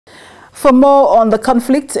For more on the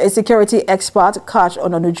conflict, a security expert, Kach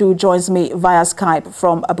Ononuju, joins me via Skype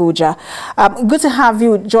from Abuja. Good to have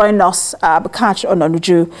you join us, Kach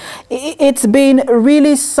Ononuju. It's been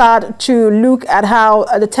really sad to look at how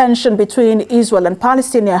the tension between Israel and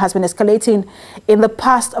Palestine has been escalating in the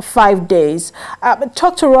past 5 days.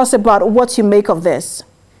 Talk to us about what you make of this.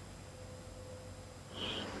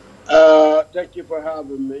 Thank you for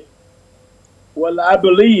having me. Well, I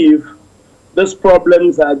believe these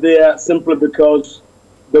problems are there simply because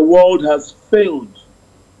the world has failed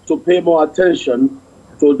to pay more attention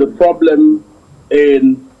to the problem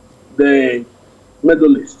in the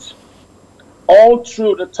Middle East. All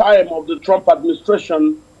through the time of the Trump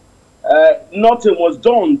administration, nothing was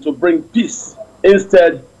done to bring peace.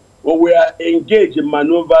 Instead, we are engaged in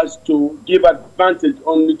maneuvers to give advantage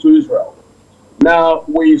only to Israel. Now,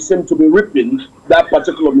 we seem to be reaping that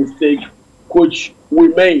particular mistake which we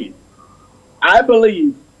made. I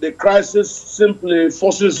believe the crisis simply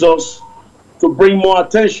forces us to bring more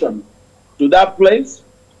attention to that place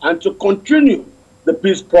and to continue the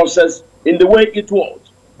peace process in the way it was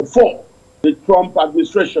before the Trump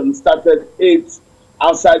administration started its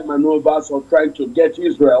outside maneuvers of trying to get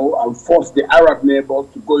Israel and force the Arab neighbors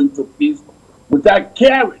to go into peace without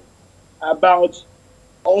caring about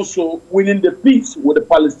also winning the peace with the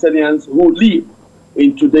Palestinians who live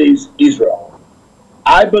in today's Israel.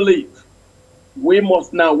 I believe we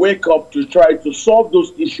must now wake up to try to solve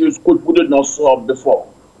those issues which we did not solve before.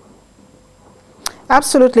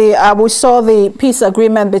 Absolutely. We saw the peace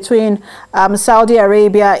agreement between Saudi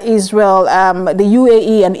Arabia, Israel, the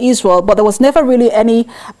UAE and Israel, but there was never really any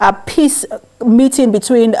peace meeting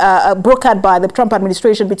between brokered by the Trump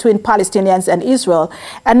administration between Palestinians and Israel.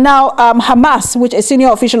 And now Hamas, which a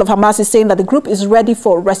senior official of Hamas is saying that the group is ready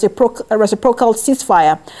for reciprocal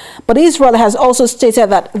ceasefire. But Israel has also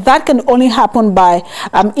stated that that can only happen by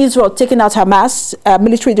Israel taking out Hamas,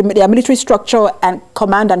 their military structure and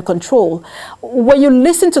command and control. When you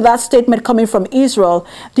listen to that statement coming from Israel,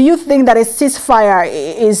 do you think that a ceasefire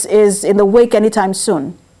is in the wake anytime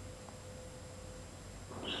soon?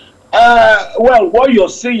 Well, what you're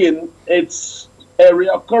seeing, it's a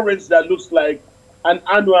reoccurrence that looks like an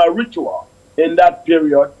annual ritual in that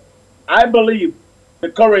period. I believe the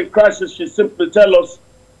current crisis should simply tell us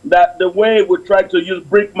that the way we try to use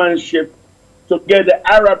brinkmanship to get the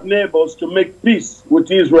Arab neighbors to make peace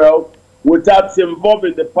with Israel without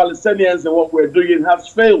involving the Palestinians in what we're doing has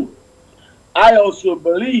failed. I also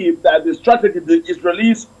believe that the strategy the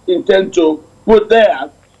Israelis intend to put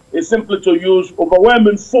there is simply to use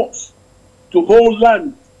overwhelming force to hold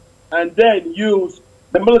land and then use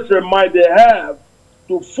the military might they have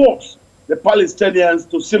to force the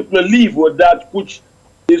Palestinians to simply live with that which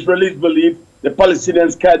the Israelis believe the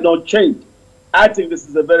Palestinians cannot change. I think this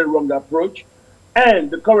is a very wrong approach,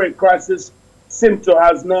 and the current crisis seems to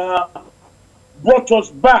have now brought us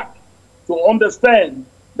back to understand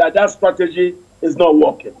that that strategy is not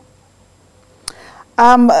working.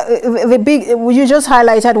 You just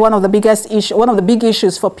highlighted one of the big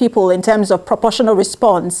issues for people in terms of proportional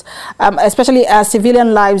response, especially as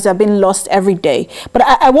civilian lives are being lost every day. But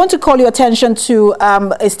I want to call your attention to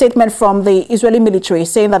a statement from the Israeli military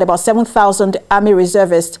saying that about 7,000 army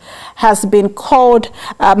reservists has been called,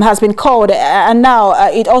 and now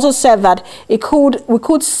it also said that we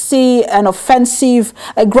could see a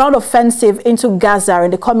ground offensive into Gaza in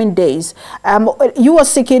the coming days. You are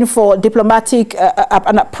seeking for diplomatic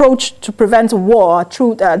an approach to prevent war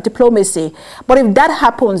through diplomacy. But if that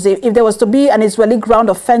happens, if there was to be an Israeli ground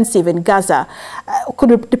offensive in Gaza,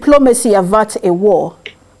 could diplomacy avert a war?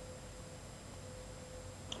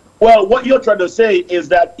 Well, what you're trying to say is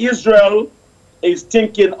that Israel is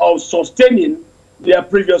thinking of sustaining their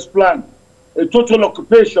previous plan. A total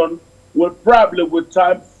occupation will probably, with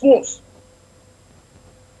time, force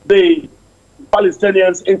the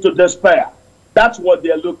Palestinians into despair. That's what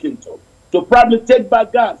they're looking to probably take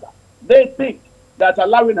back Gaza. They think that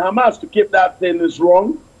allowing Hamas to keep that thing is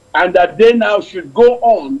wrong and that they now should go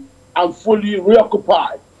on and fully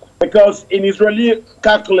reoccupy. Because in Israeli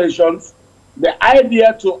calculations, the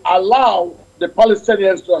idea to allow the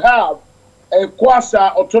Palestinians to have a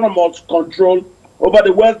quasi-autonomous control over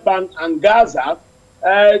the West Bank and Gaza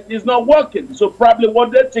is not working. So probably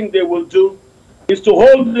what they think they will do is to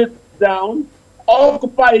hold it down,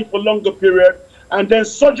 occupy it for a longer period, and then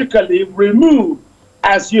surgically remove,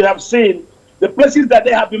 as you have seen, the places that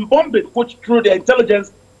they have been bombing, which through the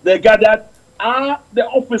intelligence they gathered are the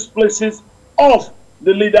office places of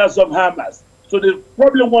the leaders of Hamas. So they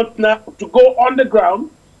probably want now to go on the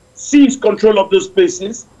ground, seize control of those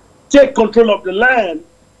places, take control of the land,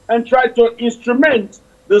 and try to instrument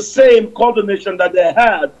the same coordination that they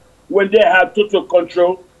had when they had total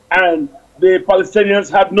control and the Palestinians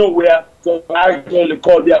had nowhere to actually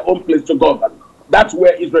call their own place to govern. That's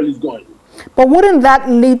where Israel is going. But wouldn't that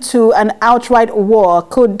lead to an outright war?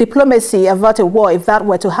 Could diplomacy avert a war if that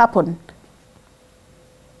were to happen?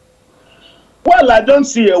 Well, I don't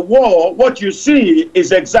see a war. What you see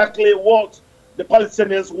is exactly what the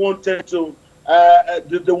Palestinians wanted to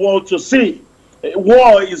the world to see.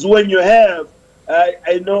 War is when you have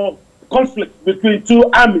conflict between two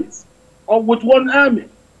armies or with one army.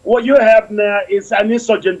 What you have now is an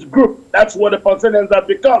insurgent group. That's what the Palestinians have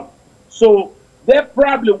become. So they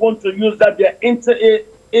probably want to use that their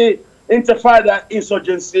intifada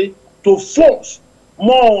insurgency to force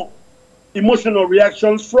more emotional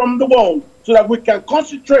reactions from the world so that we can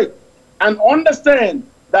concentrate and understand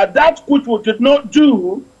that that which we did not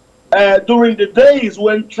do during the days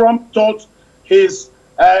when Trump thought he's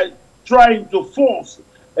trying to force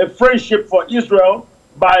a friendship for Israel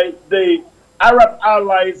by the Arab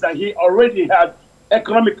allies that he already had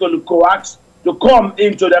economically coaxed to come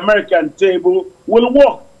into the American table will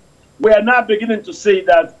work. We are now beginning to see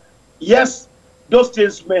that, yes, those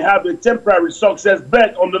things may have a temporary success,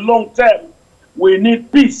 but on the long term, we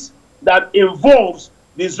need peace that involves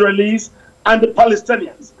the Israelis and the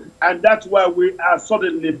Palestinians. And that's why we are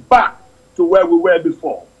suddenly back to where we were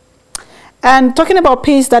before. And talking about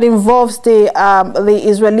peace that involves the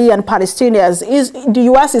Israeli and Palestinians, the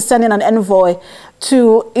U.S. is sending an envoy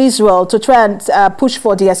to Israel to try and push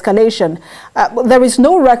for de-escalation. There is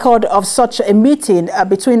no record of such a meeting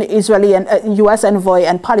between Israeli and U.S. envoy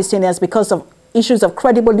and Palestinians because of issues of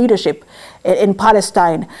credible leadership in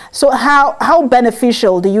Palestine. So how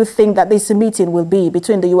beneficial do you think that this meeting will be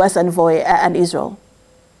between the U.S. envoy and Israel?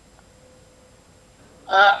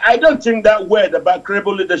 I don't think that word about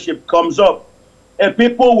credible leadership comes up. And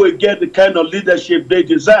people will get the kind of leadership they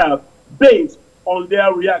deserve based on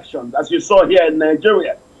their reactions, as you saw here in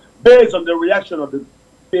Nigeria. Based on the reaction of the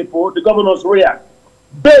people, the governors react.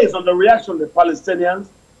 Based on the reaction of the Palestinians,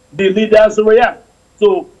 the leaders react.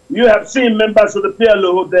 So you have seen members of the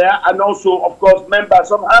PLO there and also, of course,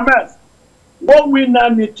 members of Hamas. What we now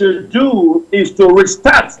need to do is to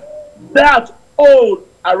restart that old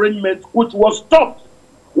arrangement which was stopped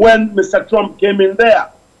when Mr. Trump came in there.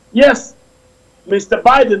 Yes, Mr.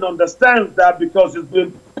 Biden understands that because it's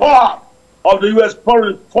been part of the U.S.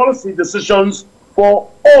 foreign policy decisions for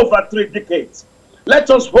over 3 decades. Let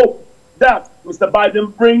us hope that Mr.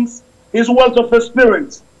 Biden brings his wealth of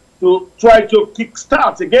experience to try to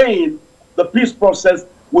kickstart again the peace process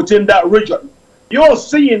within that region. You're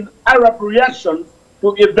seeing Arab reactions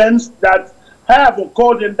to events that have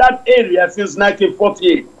occurred in that area since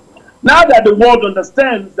 1948. Now that the world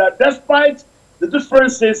understands that despite the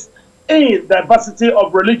differences in diversity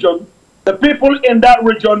of religion, the people in that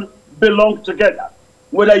region belong together.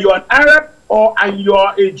 Whether you're an Arab or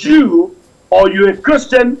you're a Jew or you're a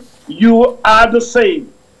Christian, you are the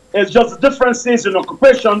same. It's just differences in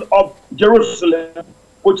occupation of Jerusalem,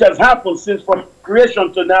 which has happened since from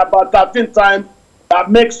creation to now about 13 times, that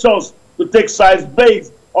makes us to take sides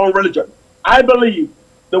based on religion. I believe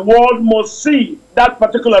the world must see that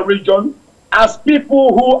particular region as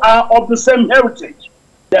people who are of the same heritage.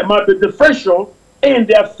 There might be differential in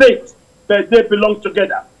their faith, but they belong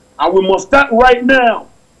together. And we must start right now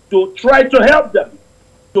to try to help them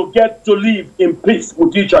to get to live in peace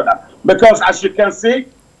with each other. Because as you can see,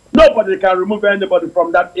 nobody can remove anybody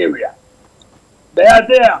from that area. They are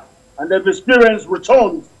there and they've experienced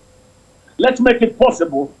returns. Let's make it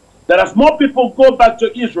possible that as more people go back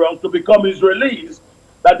to Israel to become Israelis,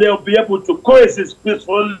 that they'll be able to coexist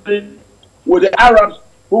peacefully with the Arabs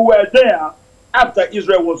who were there after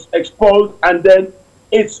Israel was expelled and then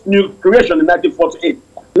its new creation in 1948.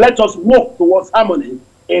 Let us work towards harmony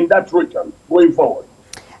in that region going forward.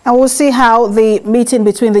 And we'll see how the meeting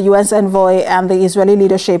between the U.S. envoy and the Israeli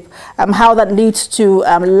leadership, how that leads to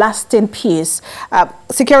lasting peace.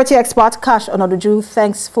 Security expert Kach Ononuju,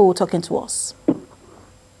 thanks for talking to us.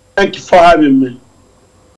 Thank you for having me.